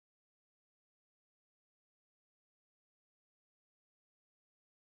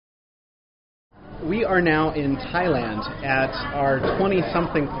We are now in Thailand at our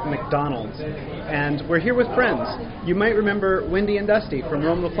 20-something McDonald's, and we're here with friends. You might remember Wendy and Dusty from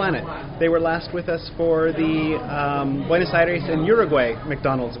Roam the Planet. They were last with us for the Buenos Aires and Uruguay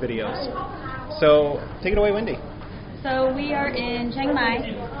McDonald's videos. So, take it away, Wendy. So we are in Chiang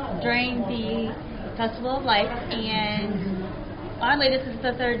Mai during the Festival of Lights, and oddly this is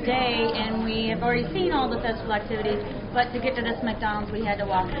the third day, and we have already seen all the festival activities, but to get to this McDonald's we had to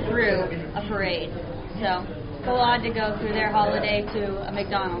walk through a parade. So, it's a lot to go through their holiday to a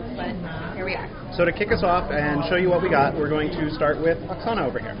McDonald's, but here we are. So to kick us off and show you what we got, we're going to start with Oksana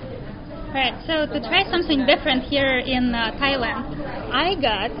over here. Alright, so to try something different here in Thailand, I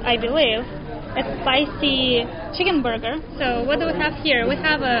got, I believe, a spicy chicken burger. So what do we have here? We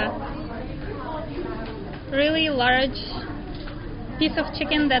have a really large piece of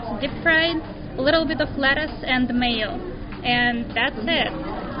chicken that's deep fried, a little bit of lettuce and mayo, and that's it.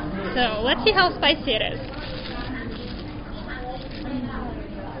 So let's see how spicy it is.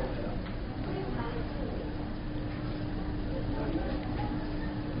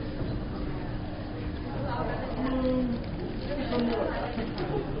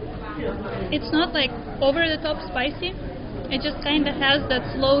 It's not like over the top spicy. It just kind of has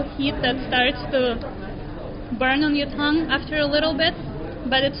that slow heat that starts to burn on your tongue after a little bit,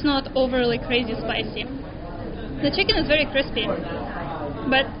 but it's not overly crazy spicy. The chicken is very crispy,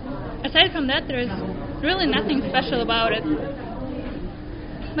 but aside from that, there's really nothing special about it.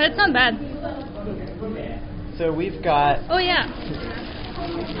 But it's not bad. So we've got... Oh yeah,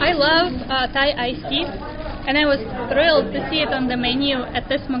 I love Thai iced tea, and I was thrilled to see it on the menu at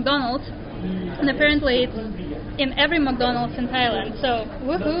this McDonald's, and apparently it's in every McDonald's in Thailand, so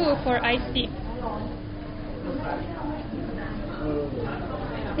woohoo for iced tea.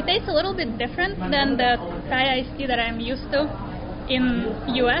 It tastes a little bit different than the Thai iced tea that I'm used to in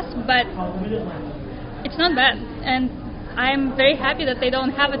US, but it's not bad. And I'm very happy that they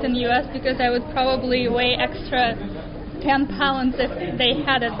don't have it in US because I would probably weigh extra 10 pounds if they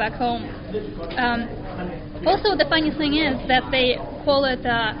had it back home. Also, the funny thing is that they call it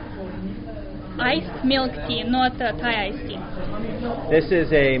iced milk tea, not Thai iced tea. This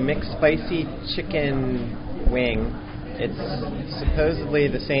is a mixed spicy chicken wing. It's supposedly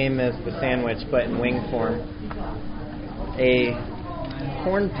the same as the sandwich, but in wing form. A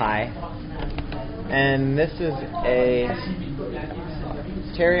corn pie. And this is a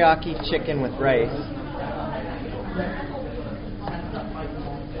teriyaki chicken with rice.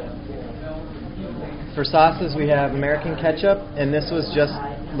 For sauces, we have American ketchup, and this was just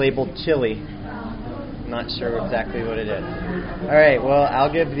labeled chili. Not sure exactly what it is. Alright, well,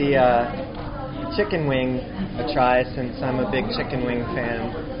 I'll give the chicken wing a try since I'm a big chicken wing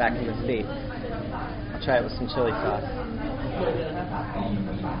fan back in the States. I'll try it with some chili sauce.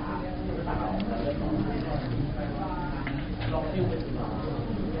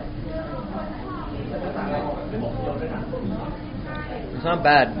 It's not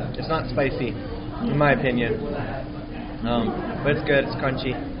bad. It's not spicy, in my opinion. But it's good. It's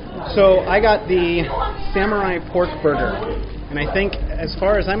crunchy. So I got the samurai pork burger, and I think, as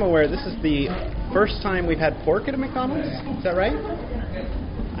far as I'm aware, this is the first time we've had pork at a McDonald's. Is that right?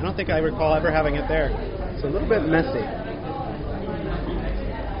 I don't think I recall ever having it there. It's a little bit messy.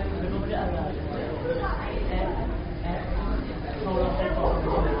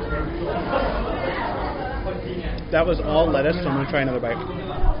 That was all lettuce, so I'm going to try another bite.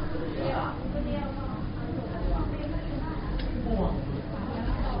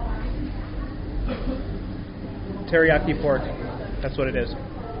 Teriyaki pork. That's what it is.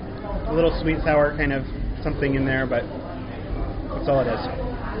 A little sweet, sour kind of something in there, but that's all it is.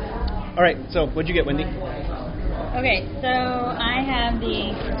 All right, so what'd you get, Wendy? Okay, so I have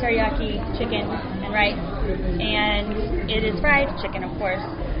the teriyaki chicken and rice, and it is fried chicken, of course.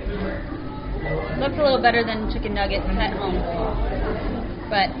 Looks a little better than chicken nuggets at home,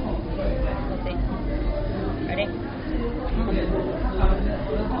 but we'll see. Ready?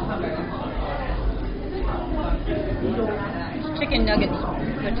 Chicken nuggets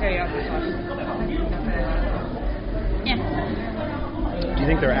with teriyaki sauce. Yeah. Do you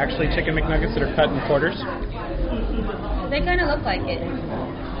think they're actually chicken McNuggets that are cut in quarters? They kind of look like it.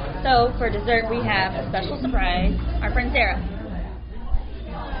 So for dessert we have a special surprise. Our friend Sarah.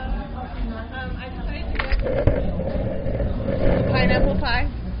 Pineapple pie.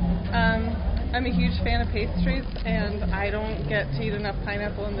 I'm a huge fan of pastries, and I don't get to eat enough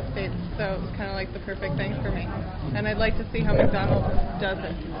pineapple in the States, so it's kind of like the perfect thing for me. And I'd like to see how McDonald's does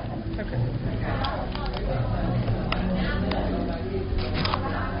it. Okay.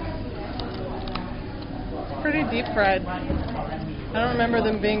 It's pretty deep fried. I don't remember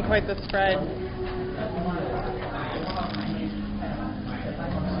them being quite this fried.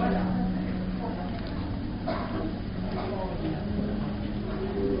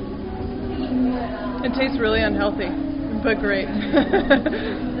 It tastes really unhealthy, but great.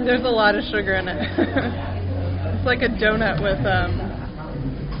 There's a lot of sugar in it. It's like a donut with,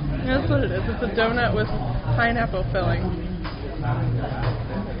 that's what it is. It's a donut with pineapple filling.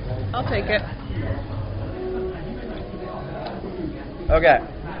 I'll take it. Okay.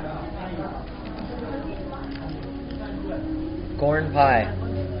 Corn pie.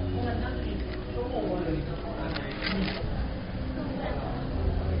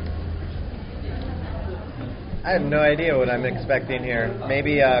 I have no idea what I'm expecting here.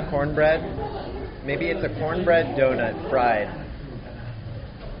 Maybe cornbread? Maybe it's a cornbread donut fried.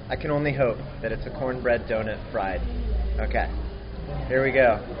 I can only hope that it's a cornbread donut fried. Okay. Here we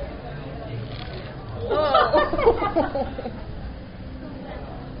go. Oh.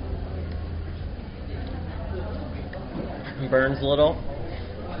 Burns a little.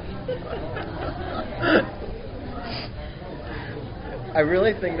 I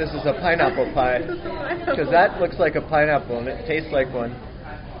really think this is a pineapple pie, because that looks like a pineapple and it tastes like one.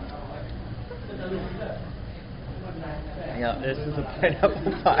 Yeah, this is a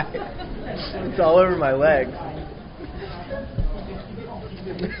pineapple pie. It's all over my legs.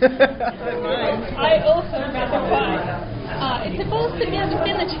 I also got a pie. It's supposed to be a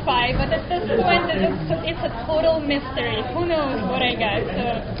spinach pie, but at this point it's a total mystery. Who knows what I got?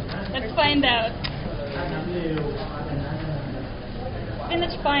 So let's find out.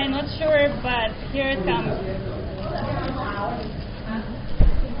 Spinach pie, not sure, but here it comes.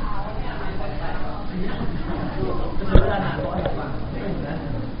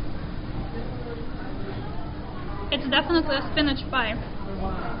 It's definitely a spinach pie.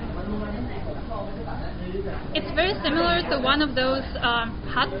 It's very similar to one of those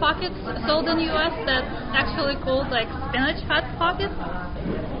Hot Pockets sold in the US that's actually called like spinach Hot Pockets.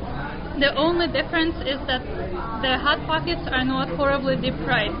 The only difference is that the Hot Pockets are not horribly deep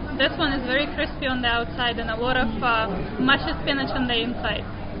fried. This one is very crispy on the outside and a lot of mushy spinach on the inside.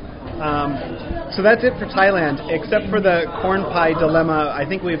 So that's it for Thailand, except for the corn pie dilemma. I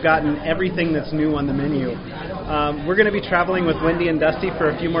think we've gotten everything that's new on the menu. We're going to be traveling with Wendy and Dusty for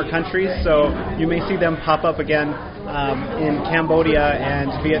a few more countries, so you may see them pop up again in Cambodia and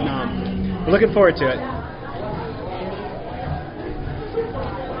Vietnam. We're looking forward to it.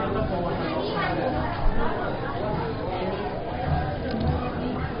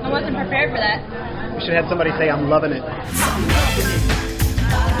 I wasn't prepared for that. We should have somebody say, "I'm loving it."